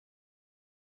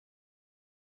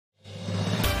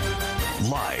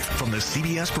Live from the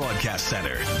CBS Broadcast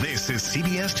Center, this is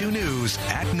CBS 2 News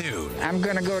at noon. I'm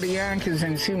going to go to Yonkers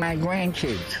and see my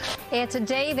grandkids. It's a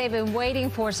day they've been waiting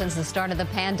for since the start of the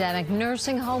pandemic.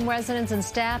 Nursing home residents and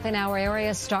staff in our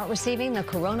area start receiving the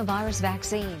coronavirus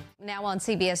vaccine. Now on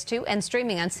CBS 2 and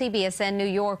streaming on CBS New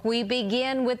York, we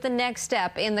begin with the next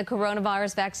step in the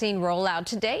coronavirus vaccine rollout.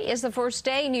 Today is the first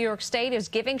day New York State is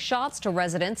giving shots to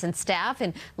residents and staff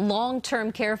in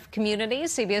long-term care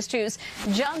communities. CBS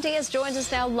 2's John Diaz joins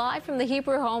us now live from the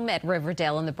Hebrew home at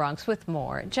Riverdale in the Bronx with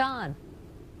more. John.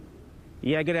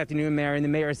 Yeah, good afternoon, Mayor. And the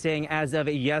mayor is saying as of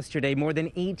yesterday, more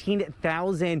than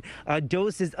 18,000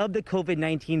 doses of the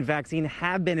COVID-19 vaccine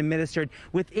have been administered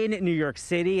within New York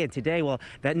City. And today, well,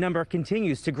 that number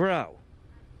continues to grow.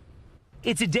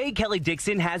 It's a day Kelley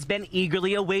Dixon has been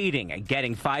eagerly awaiting,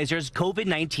 getting Pfizer's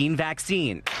COVID-19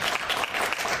 vaccine.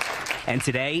 And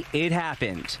today, it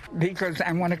happened. Because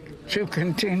I want to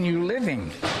continue living.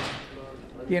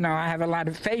 You know, I have a lot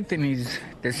of faith in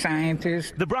the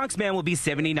scientists. The Bronx man will be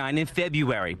 79 in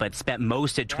February, but spent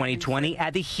most of 2020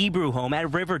 at the Hebrew home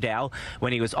at Riverdale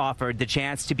when he was offered the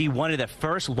chance to be one of the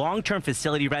first long-term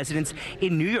facility residents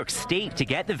in New York State to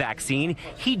get the vaccine.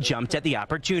 He jumped at the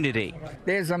opportunity.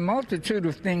 There's a multitude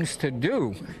of things to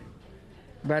do,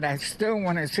 but I still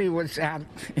want to see what's out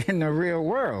in the real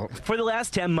world. For the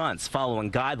last 10 months,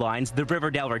 following guidelines, the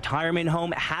Riverdale retirement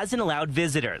home hasn't allowed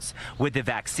visitors. With the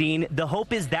vaccine, the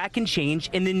hope is that can change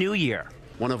in the new year.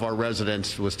 One of our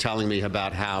residents was telling me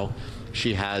about how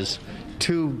she has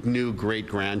 2 new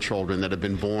great-grandchildren that have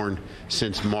been born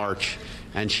since March,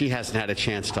 and she hasn't had a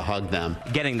chance to hug them.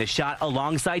 Getting the shot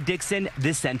alongside Dixon,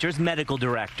 the center's medical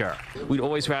director. We'd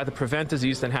always rather prevent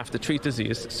disease than have to treat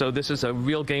disease, so this is a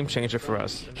real game changer for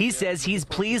us. He says he's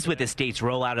pleased with the state's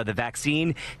rollout of the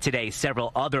vaccine. Today,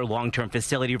 several other long-term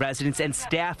facility residents and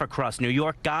staff across New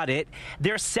York got it.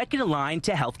 They're second in line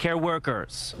to healthcare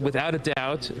workers. Without a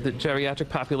doubt, the geriatric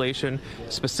population,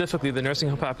 specifically the nursing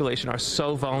home population, are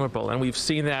so vulnerable, and we've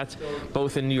seen that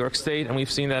both in New York State and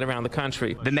we've seen that around the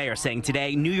country. The mayor saying today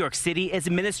New York City is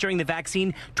administering the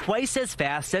vaccine twice as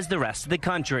fast as the rest of the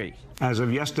country. As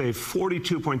of yesterday,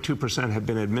 42.2% have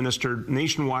been administered.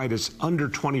 Nationwide, it's under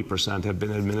 20% have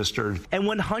been administered. And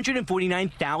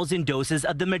 149,000 doses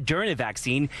of the Moderna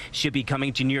vaccine should be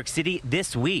coming to New York City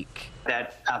this week.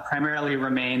 That primarily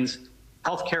remains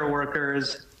healthcare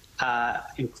workers,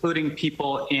 including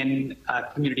people in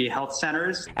community health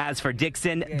centers. As for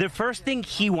Dixon, the first thing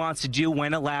he wants to do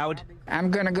when allowed, I'm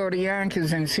going to go to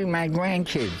Yonkers and see my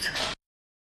grandkids.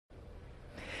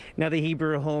 Now, the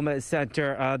Hebrew Home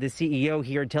Center, the CEO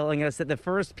here telling us that the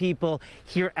first people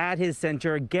here at his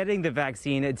center getting the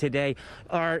vaccine today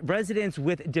are residents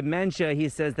with dementia. He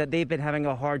says that they've been having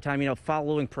a hard time,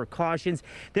 following precautions.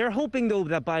 They're hoping, though,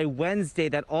 that by Wednesday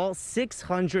that all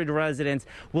 600 residents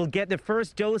will get the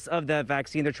first dose of the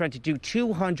vaccine. They're trying to do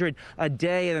 200 a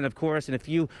day. And then, of course, in a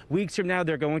few weeks from now,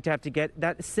 they're going to have to get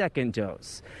that second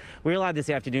dose. We're live this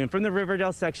afternoon from the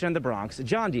Riverdale section of the Bronx.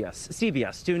 John Diaz,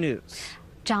 CBS 2 News.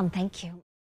 John, thank you.